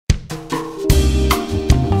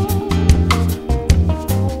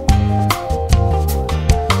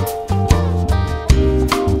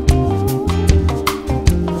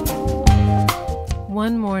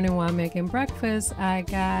making breakfast, I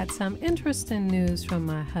got some interesting news from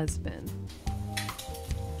my husband.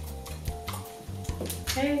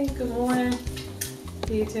 Hey, good morning. What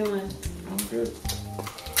are you doing? I'm good.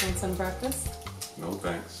 Want some breakfast? No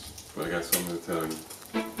thanks, but I got something to tell you.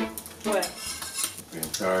 What? The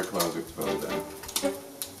entire closet fell down.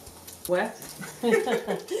 What?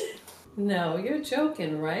 No, you're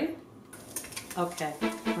joking, right? Okay,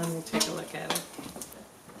 let me take a look at it.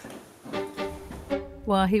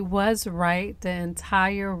 Well, he was right. The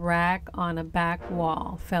entire rack on a back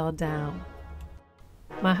wall fell down.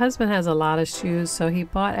 My husband has a lot of shoes, so he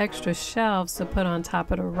bought extra shelves to put on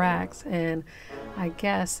top of the racks, and I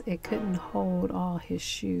guess it couldn't hold all his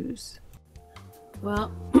shoes.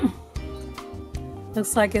 Well,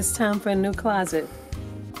 looks like it's time for a new closet.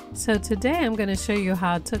 So today I'm going to show you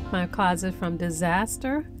how I took my closet from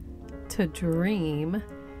disaster to dream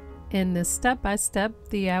in the step-by-step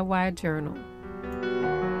DIY journal.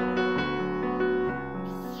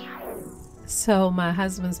 So my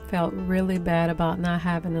husband felt really bad about not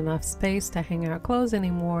having enough space to hang our clothes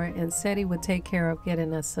anymore and said he would take care of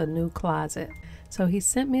getting us a new closet. So he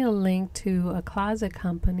sent me a link to a closet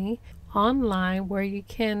company online where you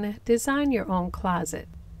can design your own closet.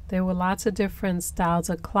 There were lots of different styles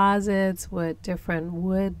of closets with different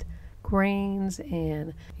wood grains,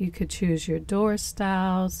 and you could choose your door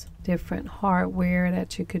styles, different hardware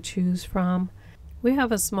that you could choose from. We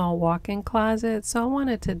have a small walk-in closet, so I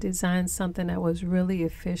wanted to design something that was really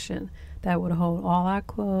efficient, that would hold all our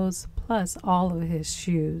clothes plus all of his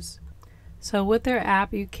shoes. So with their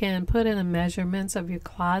app, you can put in the measurements of your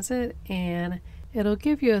closet and it'll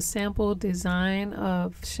give you a sample design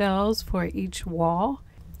of shelves for each wall,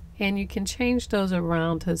 and you can change those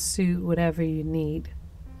around to suit whatever you need.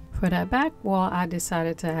 For that back wall, I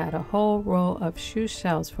decided to add a whole row of shoe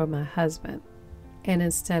shelves for my husband. And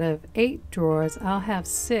instead of 8 drawers, I'll have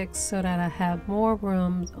 6 so that I have more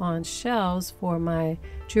room on shelves for my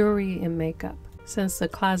jewelry and makeup. Since the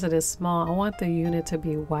closet is small, I want the unit to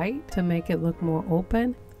be white to make it look more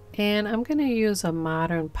open. And I'm going to use a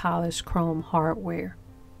modern polished chrome hardware.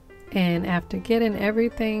 And after getting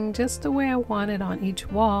everything just the way I want it on each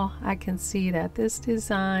wall, I can see that this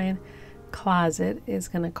design closet is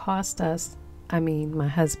going to cost us, my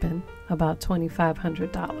husband, about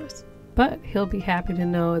 $2,500. But he'll be happy to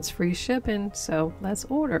know it's free shipping, so let's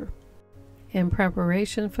order. In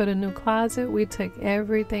preparation for the new closet, we took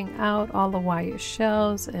everything out, all the wire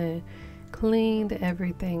shelves, and cleaned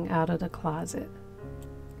everything out of the closet.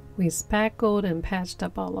 We spackled and patched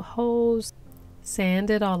up all the holes,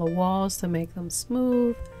 sanded all the walls to make them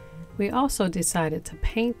smooth. We also decided to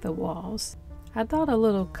paint the walls. I thought a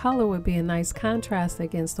little color would be a nice contrast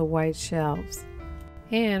against the white shelves.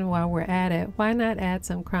 And while we're at it, why not add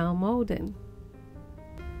some crown molding?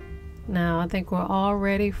 Now I think we're all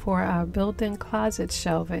ready for our built-in closet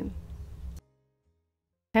shelving.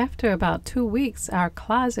 After about 2 weeks, our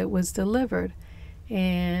closet was delivered,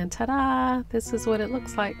 and ta-da! This is what it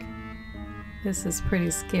looks like. This is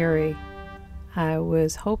pretty scary. I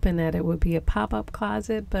was hoping that it would be a pop-up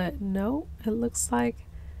closet, but no, it looks like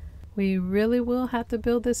we really will have to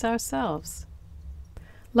build this ourselves.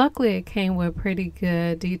 Luckily, it came with pretty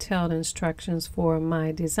good detailed instructions for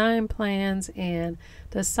my design plans, and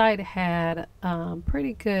the site had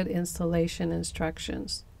pretty good installation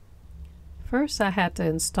instructions. First, I had to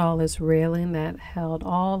install this railing that held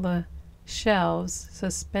all the shelves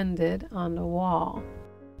suspended on the wall.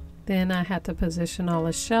 Then I had to position all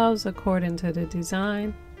the shelves according to the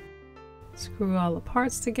design, screw all the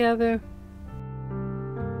parts together,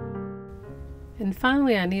 and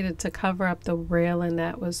finally I needed to cover up the railing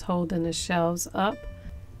that was holding the shelves up.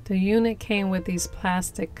 The unit came with these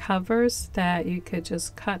plastic covers that you could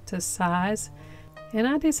just cut to size, and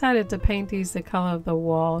I decided to paint these the color of the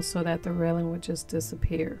wall so that the railing would just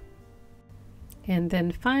disappear. And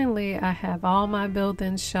then finally I have all my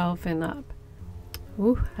built-in shelving up.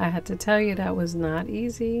 Ooh, I had to tell you that was not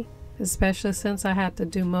easy, especially since I had to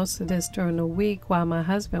do most of this during the week while my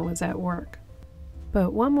husband was at work.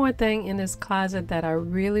 But one more thing in this closet that I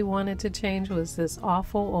really wanted to change was this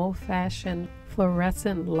awful old-fashioned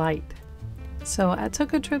fluorescent light. So I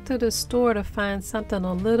took a trip to the store to find something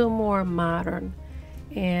a little more modern,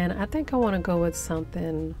 and I think I want to go with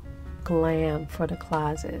something glam for the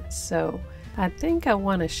closet. So I think I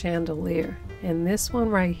want a chandelier, and this one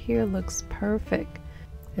right here looks perfect.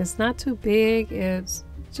 It's not too big, it's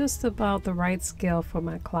just about the right scale for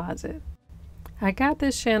my closet. I got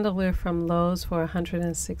this chandelier from Lowe's for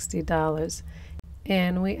 $160,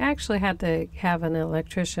 and we actually had to have an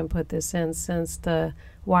electrician put this in since the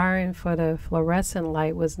wiring for the fluorescent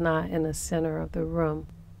light was not in the center of the room.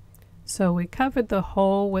 So we covered the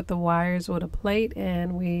hole with the wires with a plate,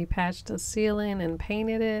 and we patched the ceiling and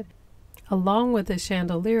painted it. Along with the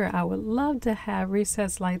chandelier, I would love to have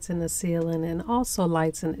recessed lights in the ceiling and also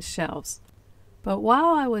lights in the shelves. But while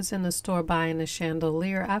I was in the store buying the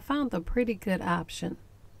chandelier, I found a pretty good option.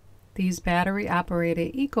 These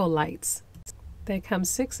battery-operated eco lights. They come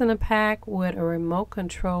 6 in a pack with a remote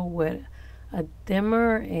control with a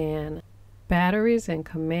dimmer and batteries and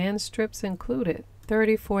command strips included.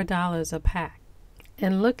 $34 a pack.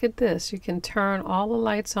 And look at this, you can turn all the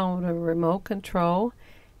lights on with a remote control,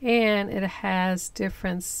 and it has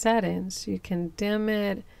different settings. You can dim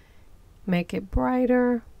it, make it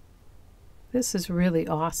brighter. This is really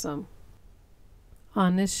awesome.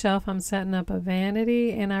 On this shelf I'm setting up a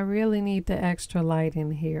vanity, and I really need the extra light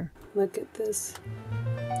in here. Look at this.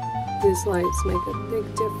 These lights make a big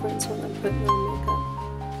difference when I'm putting on makeup.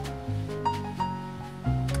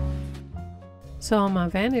 So on my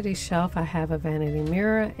vanity shelf, I have a vanity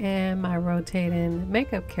mirror and my rotating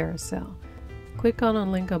makeup carousel. Click on the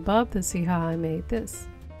link above to see how I made this.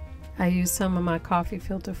 I used some of my coffee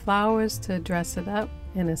filter flowers to dress it up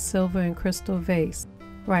in a silver and crystal vase.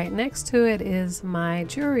 Right next to it is my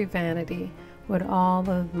jewelry vanity with all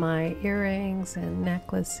of my earrings and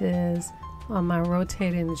necklaces on my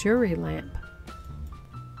rotating jewelry lamp.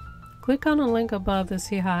 Click on the link above to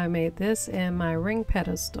see how I made this and my ring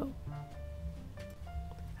pedestal.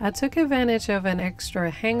 I took advantage of an extra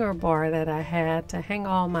hanger bar that I had to hang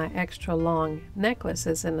all my extra long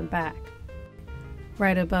necklaces in the back.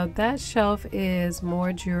 Right above that shelf is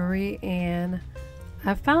more jewelry, and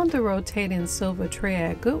I found a rotating silver tray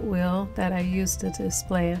at Goodwill that I used to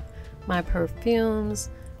display my perfumes,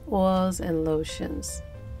 oils, and lotions.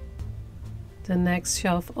 The next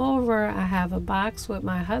shelf over, I have a box with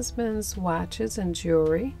my husband's watches and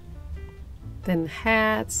jewelry, then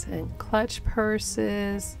hats and clutch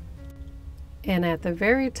purses, and at the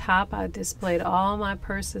very top I displayed all my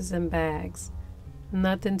purses and bags.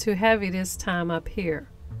 Nothing too heavy this time up here.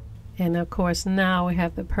 And of course now we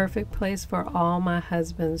have the perfect place for all my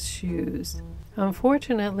husband's shoes.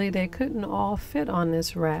 Unfortunately, they couldn't all fit on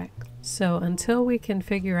this rack, so until we can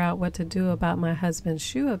figure out what to do about my husband's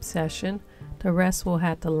shoe obsession, the rest will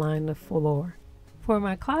have to line the floor. For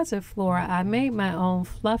my closet floor, I made my own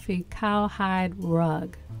fluffy cowhide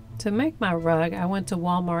rug. To make my rug, I went to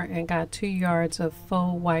Walmart and got 2 yards of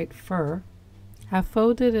faux white fur. I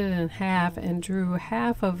folded it in half and drew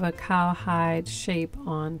half of a cowhide shape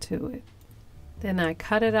onto it. Then I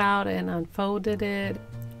cut it out and unfolded it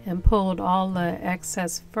and pulled all the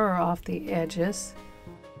excess fur off the edges.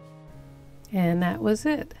 And that was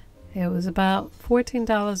it. It was about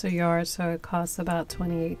 $14 a yard, so it cost about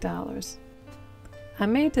 $28. I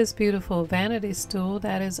made this beautiful vanity stool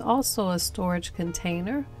that is also a storage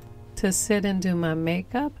container to sit and do my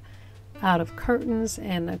makeup out of curtains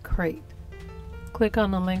and a crate. Click on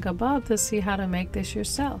the link above to see how to make this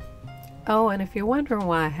yourself. Oh, and if you're wondering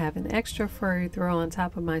why I have an extra furry throw on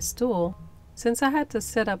top of my stool, since I had to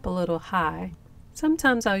sit up a little high,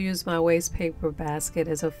 sometimes I'll use my waste paper basket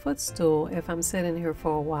as a footstool if I'm sitting here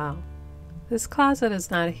for a while. This closet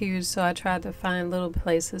is not huge, so I tried to find little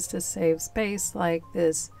places to save space, like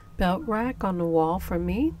this belt rack on the wall for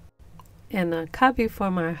me, and a cubby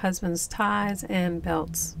for my husband's ties and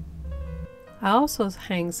belts. I also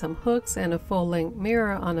hang some hooks and a full-length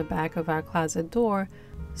mirror on the back of our closet door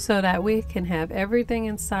so that we can have everything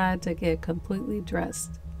inside to get completely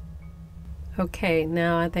dressed. Okay,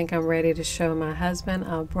 now I think I'm ready to show my husband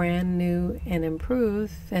our brand new and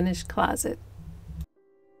improved finished closet.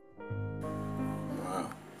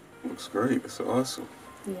 Wow, looks great. It's awesome.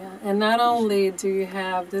 Yeah, and not only do you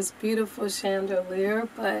have this beautiful chandelier,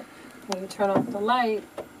 but when you turn off the light,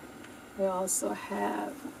 we also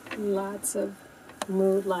have lots of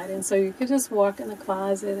mood lighting. So you could just walk in the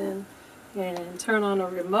closet and turn on a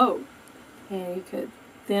remote, and you could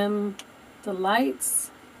dim the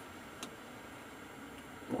lights.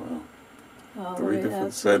 Wow. 3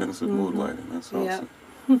 different settings of mood lighting. That's awesome.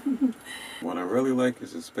 Yep. What I really like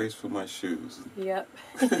is the space for my shoes. Yep.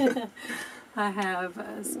 I have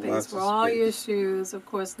a space Lots for of all space. your shoes. Of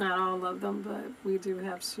course, not all of them, but we do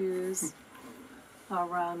have shoes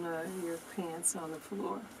around your pants on the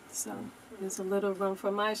floor. So there's a little room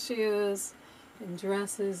for my shoes and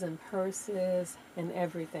dresses and purses and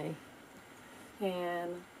everything.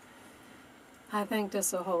 And I think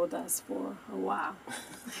this will hold us for a while.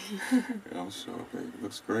 Yeah, I'm sure. It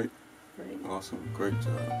looks great. Great. Awesome. Great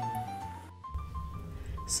job.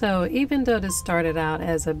 So even though this started out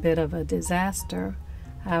as a bit of a disaster,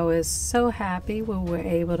 I was so happy we were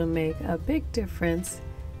able to make a big difference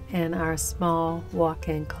in our small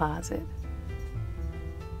walk-in closet.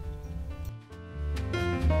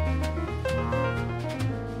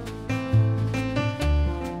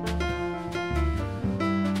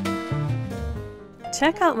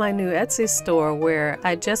 check out my new Etsy store where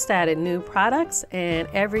I just added new products and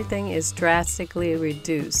everything is drastically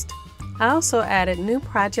reduced. I also added new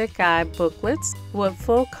project guide booklets with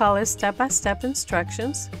full color step-by-step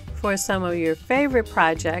instructions for some of your favorite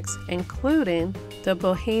projects, including the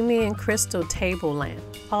Bohemian Crystal Table Lamp.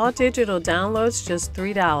 All digital downloads just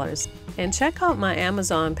 $3. And check out my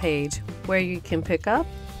Amazon page where you can pick up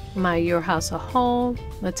my Your House a Home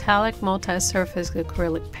metallic multi-surface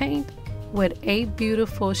acrylic paint with 8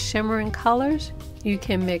 beautiful shimmering colors. You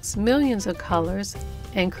can mix millions of colors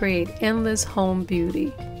and create endless home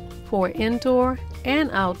beauty for indoor and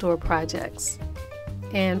outdoor projects.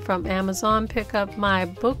 And from Amazon, pick up my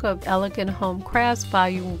Book of Elegant Home Crafts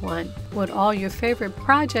Volume 1 with all your favorite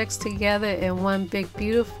projects together in one big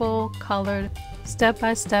beautiful colored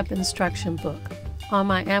step-by-step instruction book. On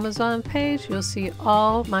my Amazon page, you'll see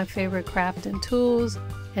all my favorite crafting tools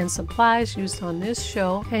and supplies used on this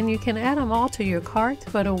show, and you can add them all to your cart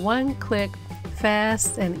for the one-click,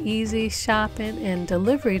 fast and easy shopping and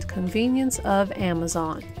delivery convenience of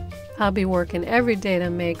Amazon. I'll be working every day to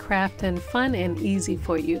make crafting fun and easy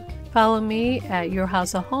for you. Follow me at Your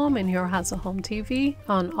House of Home and Your House of Home TV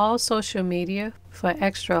on all social media for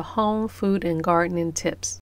extra home, food, and gardening tips.